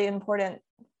is a really important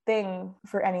thing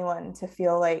for anyone to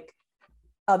feel like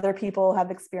other people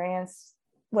have experienced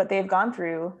what they've gone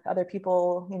through. Other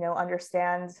people,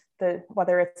 understand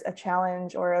whether it's a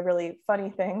challenge or a really funny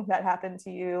thing that happened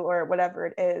to you or whatever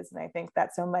it is. And I think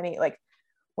that so many, like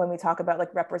when we talk about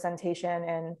like representation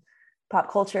and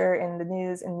pop culture in the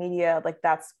news and media, like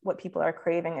that's what people are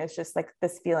craving, is just like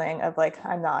this feeling of like,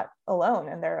 I'm not alone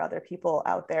and there are other people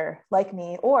out there like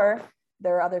me, or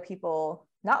there are other people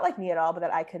not like me at all, but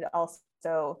that I could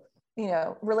also,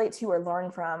 relate to or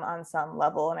learn from on some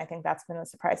level. And I think that's been a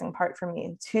surprising part for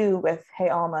me too with Hey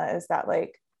Alma, is that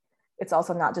like, it's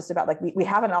also not just about like, we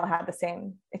haven't all had the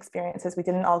same experiences. We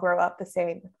didn't all grow up the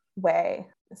same way,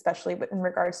 especially in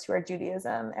regards to our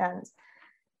Judaism. And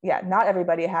yeah, not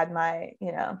everybody had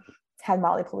had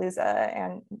Molly Palooza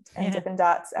and Dippin'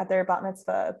 Dots at their bat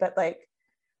mitzvah, but like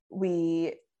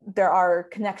there are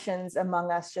connections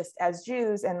among us just as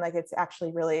Jews. And like, it's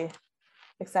actually really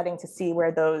exciting to see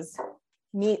where those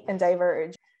meet and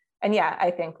diverge. And yeah,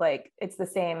 I think like it's the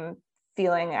same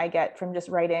feeling I get from just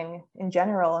writing in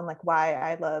general, and like why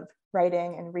I love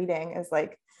writing and reading is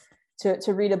like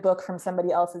to read a book from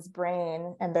somebody else's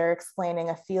brain and they're explaining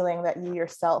a feeling that you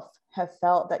yourself have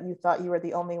felt, that you thought you were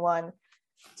the only one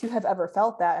to have ever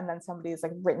felt that, and then somebody's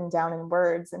like written down in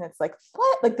words, and it's like,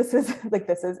 what? Like this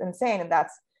is insane. And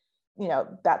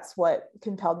that's what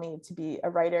compelled me to be a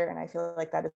writer. And I feel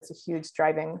like that is a huge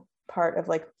driving part of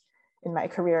like in my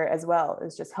career as well,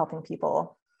 is just helping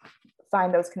people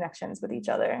find those connections with each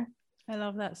other. I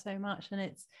love that so much. And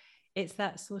it's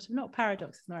that sort of, not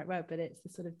paradox is the right word, but it's the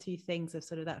sort of two things of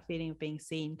sort of that feeling of being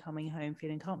seen, coming home,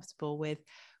 feeling comfortable with,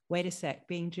 wait a sec,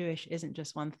 being Jewish isn't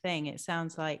just one thing. It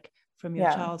sounds like from your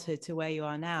childhood to where you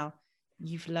are now,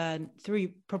 you've learned through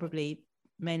probably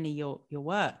mainly your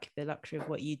work, the luxury of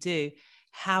what you do,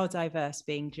 how diverse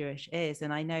being Jewish is.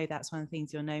 And I know that's one of the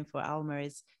things you're known for, Alma,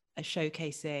 is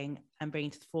showcasing and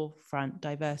bringing to the forefront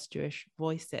diverse Jewish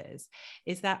voices.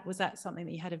 Was that something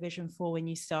that you had a vision for when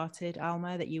you started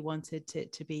Alma, that you wanted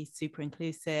to be super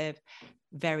inclusive,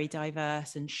 very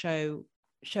diverse, and show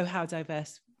how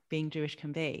diverse being Jewish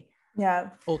can be? Yeah.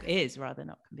 Or is, rather,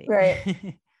 not can be.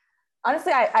 Right.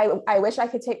 Honestly, I wish I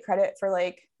could take credit for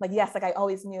like, yes, like I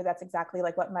always knew that's exactly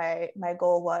like what my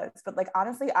goal was. But like,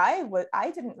 honestly, I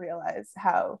didn't realize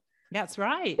how that's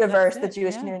right diverse the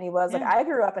Jewish community was. Like I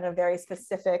grew up in a very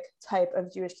specific type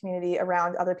of Jewish community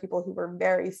around other people who were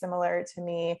very similar to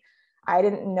me. I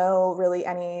didn't know really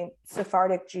any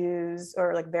Sephardic Jews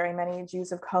or like very many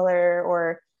Jews of color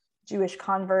or Jewish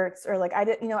converts, or like I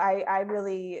didn't, I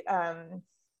really,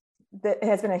 that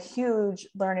has been a huge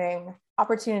learning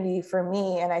opportunity for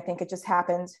me. And I think it just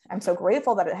happened. I'm so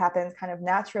grateful that it happened kind of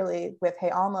naturally with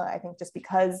Hey Alma. I think just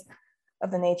because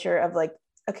of the nature of like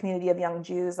a community of young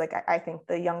Jews, like I think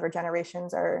the younger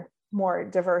generations are more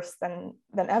diverse than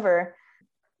ever.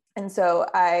 And so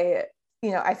I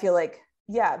feel like,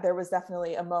 yeah, there was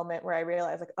definitely a moment where I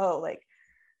realized like, oh, like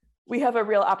we have a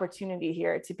real opportunity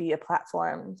here to be a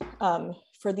platform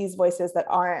for these voices that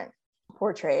aren't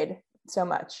portrayed so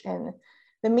much in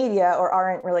the media or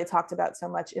aren't really talked about so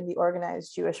much in the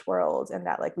organized Jewish world, and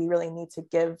that like we really need to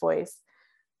give voice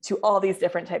to all these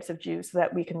different types of Jews so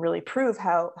that we can really prove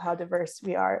how diverse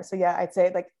we are. So yeah, I'd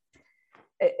say like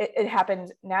it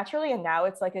happened naturally, and now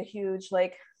it's like a huge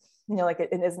like, like it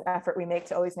is an effort we make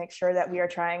to always make sure that we are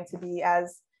trying to be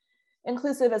as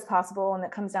inclusive as possible. And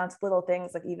it comes down to little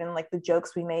things like even like the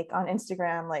jokes we make on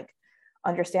Instagram, like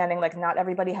understanding like not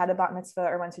everybody had a bat mitzvah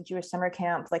or went to Jewish summer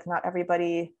camp, like not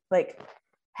everybody like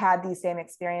had these same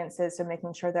experiences. So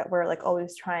making sure that we're like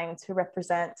always trying to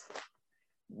represent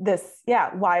this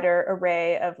wider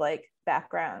array of like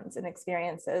backgrounds and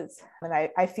experiences. And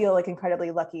I feel like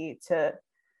incredibly lucky to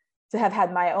have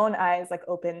had my own eyes like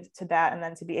opened to that, and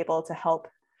then to be able to help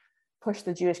push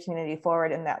the Jewish community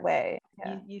forward in that way.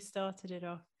 Yeah. You started it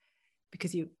off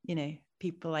because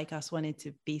people like us wanted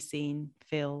to be seen,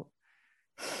 feel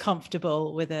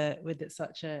comfortable with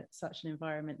such an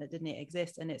environment that didn't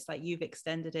exist. And it's like you've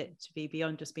extended it to be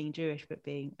beyond just being Jewish, but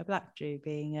being a Black Jew,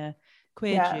 being a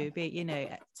queer Jew,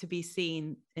 to be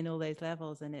seen in all those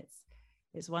levels. And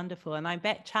it's wonderful, and I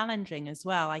bet challenging as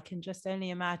well. I can just only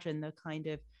imagine the kind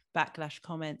of backlash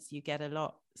comments you get a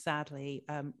lot, sadly,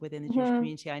 within the Jewish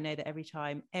community. I know that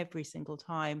every single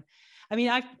time, I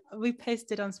mean, we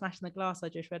posted on Smashing the Glass, our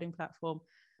Jewish wedding platform,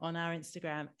 on our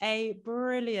Instagram, a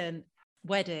brilliant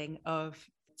wedding of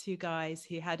two guys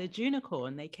who had a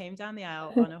unicorn. They came down the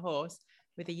aisle on a horse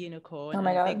with a unicorn and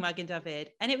a big Magen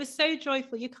David, and it was so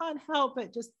joyful. You can't help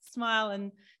but just smile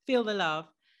and feel the love.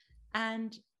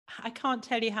 And I can't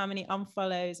tell you how many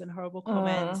unfollows and horrible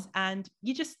comments, and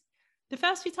the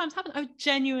first few times happened, I was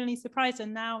genuinely surprised,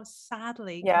 and now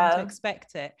sadly come to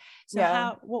expect it.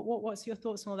 So what's your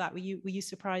thoughts on all that? Were you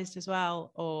surprised as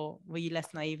well, or were you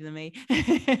less naive than me?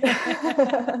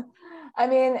 I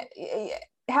mean,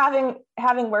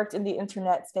 having worked in the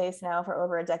internet space now for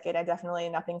over a decade,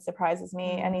 nothing surprises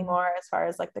me anymore as far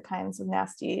as like the kinds of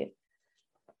nasty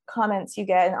comments you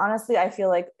get. And honestly, I feel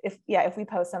like if we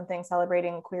post something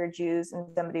celebrating queer Jews and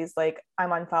somebody's like, I'm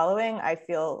unfollowing, I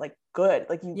feel like good.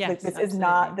 Like you, like, this is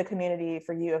not the community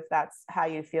for you if that's how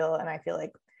you feel. And I feel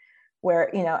like where,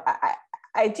 you know,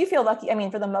 I do feel lucky. I mean,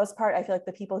 for the most part, I feel like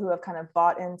the people who have kind of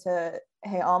bought into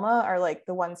Hey Alma are like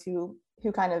the ones who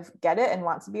kind of get it and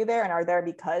want to be there and are there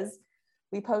because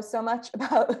we post so much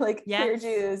about like queer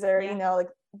Jews or, you know, like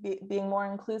being more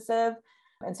inclusive.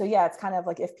 And so, it's kind of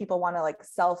like if people want to like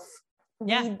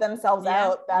weed themselves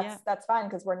out, that's fine.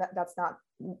 Cause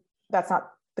that's not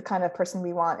the kind of person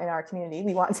we want in our community.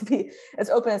 We want to be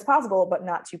as open as possible, but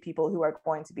not to people who are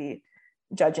going to be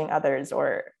judging others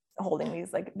or holding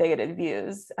these like bigoted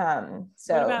views.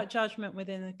 So what about judgment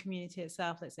within the community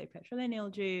itself? Let's say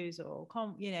patrilineal Jews or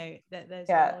you know, there's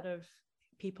a lot of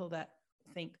people that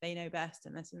think they know best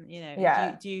and listen, you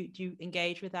know, do you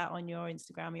engage with that on your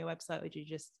Instagram or your website, or do you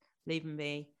just leave them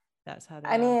be? That's how they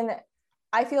are. Mean,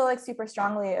 I feel like super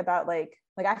strongly about like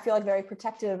I feel like very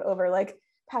protective over like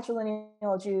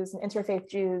patrilineal Jews and interfaith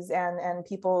Jews and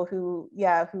people who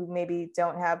maybe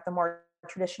don't have the more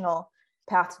traditional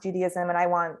path to Judaism, and I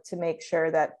want to make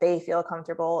sure that they feel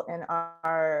comfortable in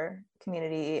our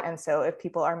community. And so if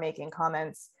people are making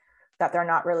comments that they're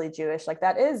not really Jewish, like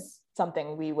that is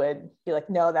something we would be like,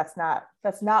 no, that's not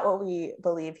what we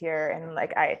believe here. And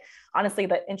like, I honestly,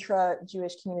 the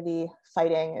intra-Jewish community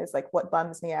fighting is like what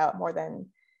bums me out more than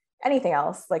anything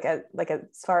else. Like as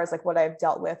far as like what I've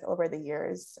dealt with over the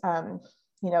years,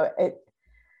 you know, it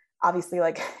obviously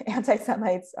like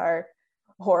anti-Semites are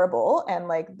horrible and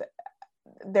like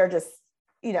they're just,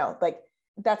 you know, like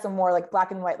that's a more like black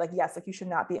and white, like, yes, like you should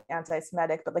not be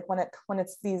anti-Semitic, but like when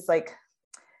it's these like,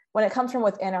 when it comes from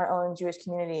within our own Jewish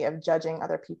community of judging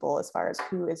other people as far as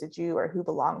who is a Jew or who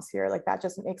belongs here, like that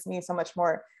just makes me so much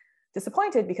more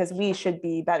disappointed because we should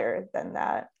be better than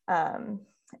that. And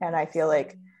I feel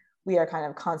like we are kind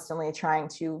of constantly trying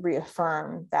to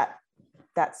reaffirm that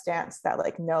stance that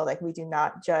like, no, like we do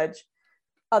not judge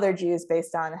other Jews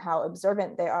based on how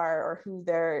observant they are or who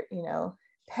their, you know,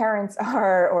 parents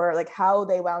are or like how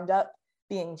they wound up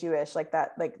being Jewish,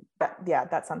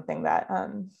 that's something that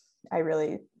I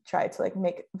really try to like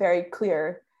make very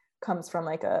clear comes from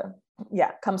like from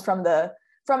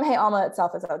Hey Alma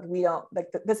itself, is like we don't like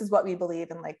this is what we believe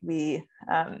and like we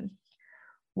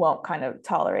won't kind of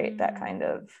tolerate that kind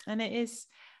of. And it is,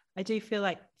 I do feel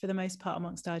like for the most part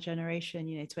amongst our generation,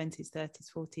 you know, 20s,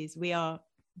 30s, 40s, we are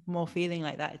more feeling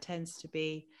like that. It tends to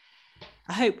be,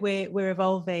 I hope we're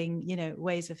evolving, you know,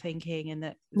 ways of thinking, and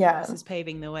that this is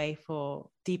paving the way for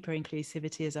deeper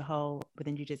inclusivity as a whole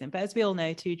within Judaism. But as we all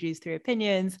know, 2 Jews, 3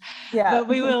 opinions. But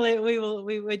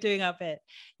we're doing our bit.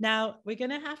 Now we're going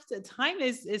to have to, time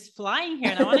is flying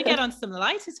here, and I want to get on some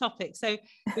lighter topics. So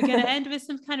we're going to end with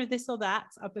some kind of this or that.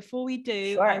 Before we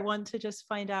do, I want to just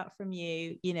find out from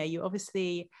you, you know, you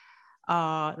obviously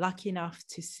are lucky enough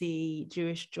to see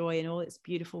Jewish joy in all its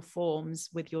beautiful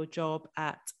forms with your job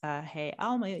at Hey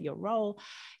Alma, your role.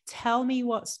 Tell me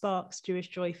what sparks Jewish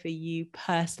joy for you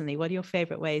personally. What are your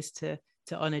favorite ways to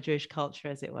honor Jewish culture,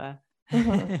 as it were?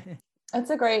 Mm-hmm. That's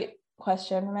a great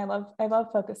question, and I love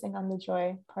focusing on the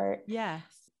joy part. Yes.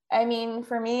 I mean,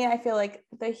 for me, I feel like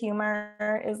the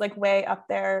humor is like way up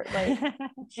there, like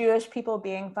Jewish people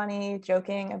being funny,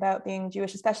 joking about being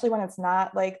Jewish, especially when it's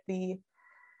not like the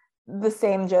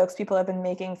same jokes people have been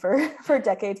making for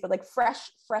decades, but like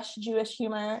fresh Jewish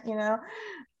humor, you know?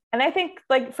 And I think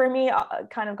like for me,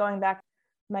 kind of going back,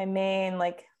 my main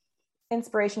like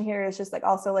inspiration here is just like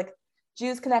also like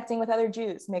Jews connecting with other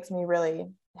Jews makes me really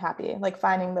happy, like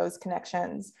finding those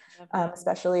connections,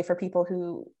 especially for people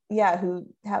who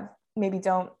have maybe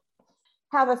don't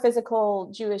have a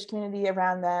physical Jewish community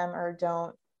around them or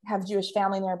don't have Jewish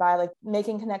family nearby, like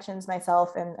making connections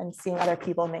myself and seeing other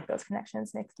people make those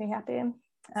connections makes me happy.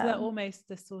 So that almost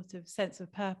the sort of sense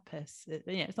of purpose,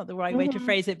 you know, it's not the right way to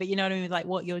phrase it, but you know what I mean, like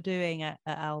what you're doing at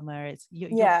Alma, it's you're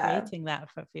creating that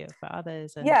for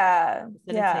others and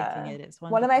facilitating it. It's wonderful.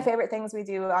 One of my favorite things we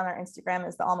do on our Instagram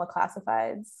is the Alma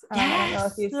classifieds. I don't know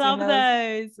if you've love seen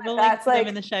those. We'll link to them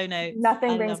in the show notes.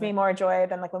 Nothing brings me more joy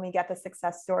than like when we get the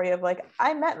success story of like,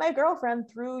 I met my girlfriend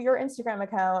through your Instagram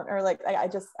account, or like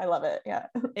I love it. Yeah,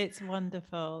 it's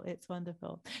wonderful.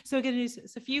 So we're going to do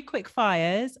a few quick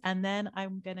fires, and then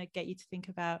I'm going to get you to think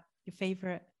about your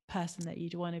favorite person that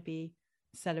you'd want to be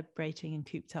celebrating and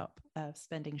cooped up,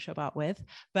 spending Shabbat with.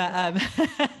 But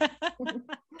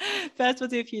first we'll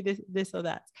do a few this or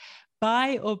that.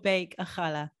 Buy or bake a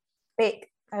challah? Bake.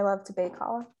 I love to bake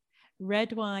challah.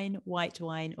 Red wine, white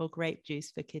wine, or grape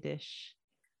juice for Kiddush?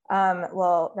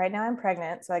 Well, right now I'm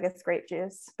pregnant, so I guess grape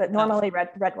juice, but normally red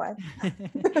wine.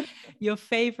 Your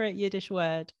favorite Yiddish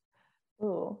word?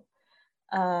 Ooh.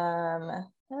 I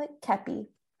like kepi.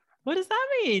 What does that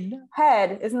mean?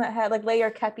 Head. Isn't that head? Like lay your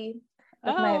kepi.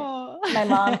 Like my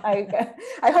mom.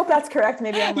 I hope that's correct.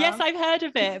 Maybe I'm wrong. Yes, I've heard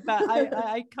of it, but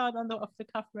I can't off the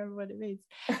cuff remember what it means.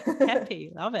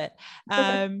 Kepi, love it.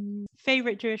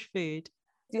 Favorite Jewish food?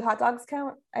 Do hot dogs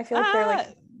count? I feel like they're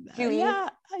like Jewy.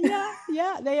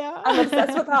 Yeah, they are. I'm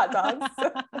obsessed with hot dogs.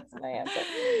 So that's my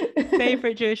answer.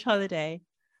 Favorite Jewish holiday?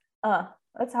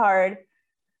 That's hard.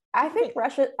 I think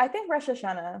Rosh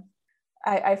Hashanah.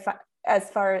 I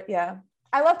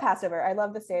love Passover. I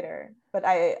love the Seder, but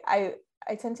I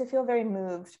tend to feel very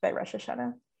moved by Rosh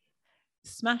Hashanah.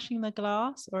 Smashing the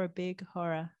glass or a big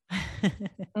horror?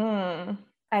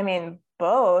 I mean,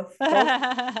 both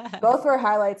were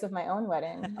highlights of my own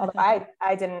wedding. Although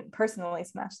I didn't personally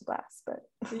smash the glass, but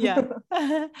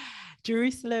yeah.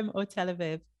 Jerusalem or Tel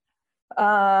Aviv?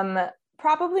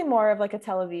 Probably more of like a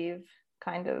Tel Aviv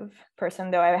kind of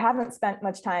person, though I haven't spent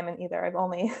much time in either. I've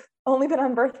only been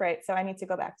on birthright, so I need to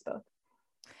go back to both.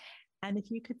 And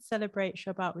if you could celebrate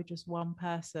Shabbat with just one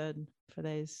person for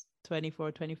those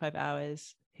 24, 25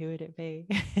 hours, who would it be?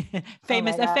 A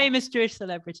famous Jewish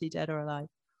celebrity, dead or alive.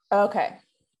 Okay.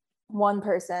 One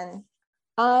person.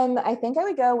 I think I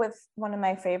would go with one of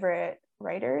my favorite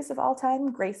writers of all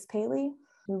time, Grace Paley,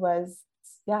 who was,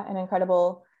 an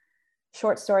incredible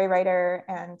short story writer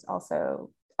and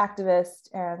also activist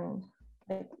and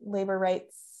like labor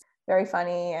rights, very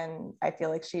funny. And I feel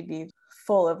like she'd be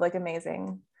full of like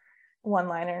amazing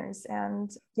one-liners.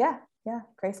 And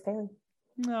Grace Paley.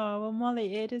 Oh, well,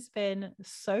 Molly, it has been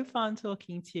so fun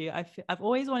talking to you. I've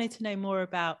always wanted to know more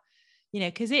about,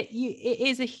 because it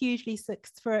is a hugely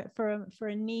for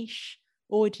a niche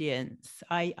audience.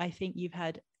 I think you've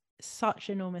had such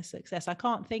enormous success. I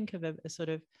can't think of a sort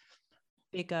of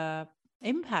bigger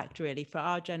impact really for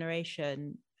our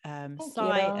generation.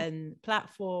 Site and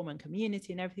platform and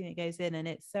community and everything that goes in, and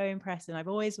it's so impressive. I've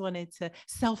always wanted to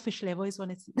interview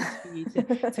you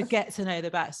to get to know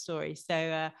the backstory.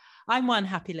 So I'm one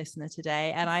happy listener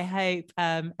today, and I hope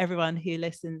everyone who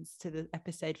listens to the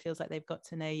episode feels like they've got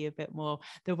to know you a bit more,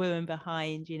 the women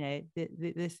behind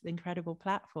this incredible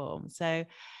platform. So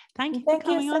thank you for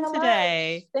coming on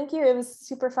today. Thank you. It was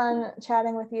super fun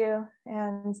chatting with you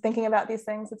and thinking about these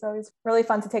things. It's always really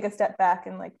fun to take a step back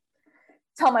and like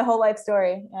tell my whole life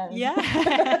story. And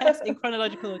in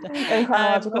chronological order.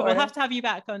 But we'll have to have you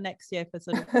back on next year for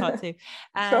sort of part 2.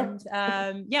 And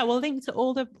sure. We'll link to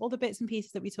all the bits and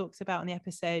pieces that we talked about in the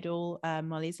episode, all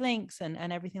Molly's links and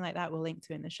everything like that we'll link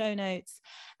to in the show notes.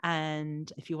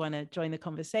 And if you want to join the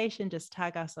conversation, just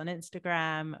tag us on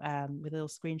Instagram with a little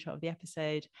screenshot of the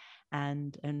episode,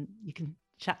 and you can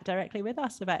chat directly with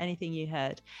us about anything you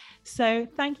heard. So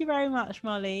thank you very much,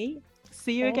 Molly.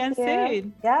 See you again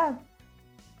soon. Yeah.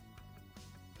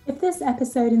 If this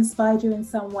episode inspired you in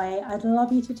some way, I'd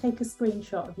love you to take a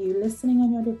screenshot of you listening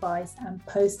on your device and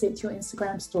post it to your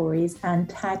Instagram stories and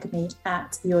tag me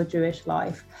at Your Jewish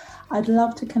Life. I'd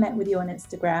love to connect with you on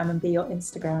Instagram and be your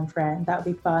Instagram friend. That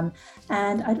would be fun.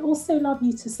 And I'd also love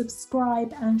you to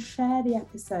subscribe and share the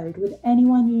episode with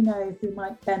anyone you know who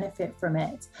might benefit from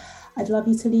it. I'd love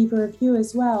you to leave a review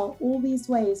as well. All these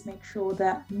ways make sure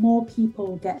that more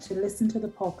people get to listen to the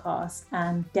podcast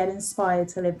and get inspired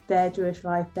to live their Jewish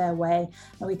life their way,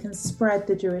 and we can spread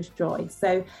the Jewish joy.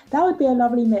 So that would be a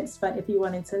lovely mitzvah if you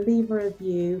wanted to leave a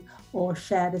review or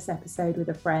share this episode with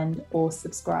a friend or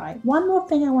subscribe. One more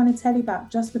thing I want to tell you about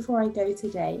just before I go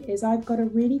today is I've got a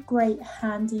really great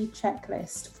handy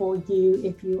checklist for you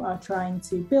if you are trying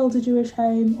to build a Jewish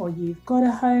home, or you've got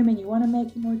a home and you want to make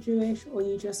it more Jewish, or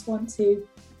you just want to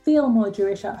feel more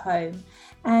Jewish at home.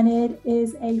 And it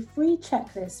is a free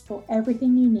checklist for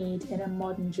everything you need in a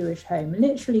modern Jewish home,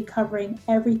 literally covering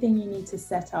everything you need to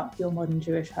set up your modern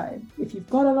Jewish home. If you've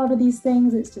got a lot of these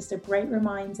things, it's just a great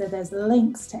reminder. There's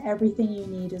links to everything you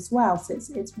need as well. So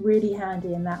it's really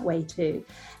handy in that way too.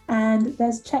 And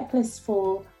there's checklists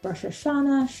for Rosh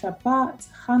Hashanah, Shabbat,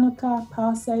 Hanukkah,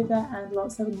 Passover, and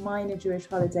lots of minor Jewish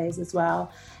holidays as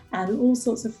well. And all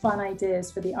sorts of fun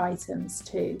ideas for the items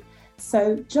too.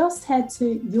 So just head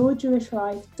to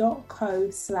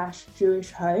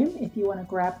yourjewishlife.co/Jewish-home if you want to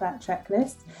grab that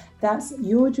checklist. That's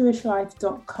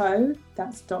yourjewishlife.co,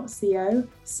 that's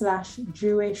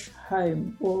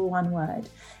 .co/Jewish-home, all one word.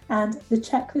 And the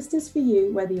checklist is for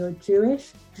you, whether you're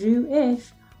Jewish, Jewish,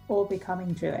 or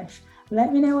becoming Jewish.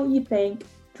 Let me know what you think.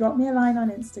 Drop me a line on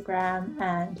Instagram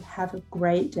and have a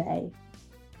great day.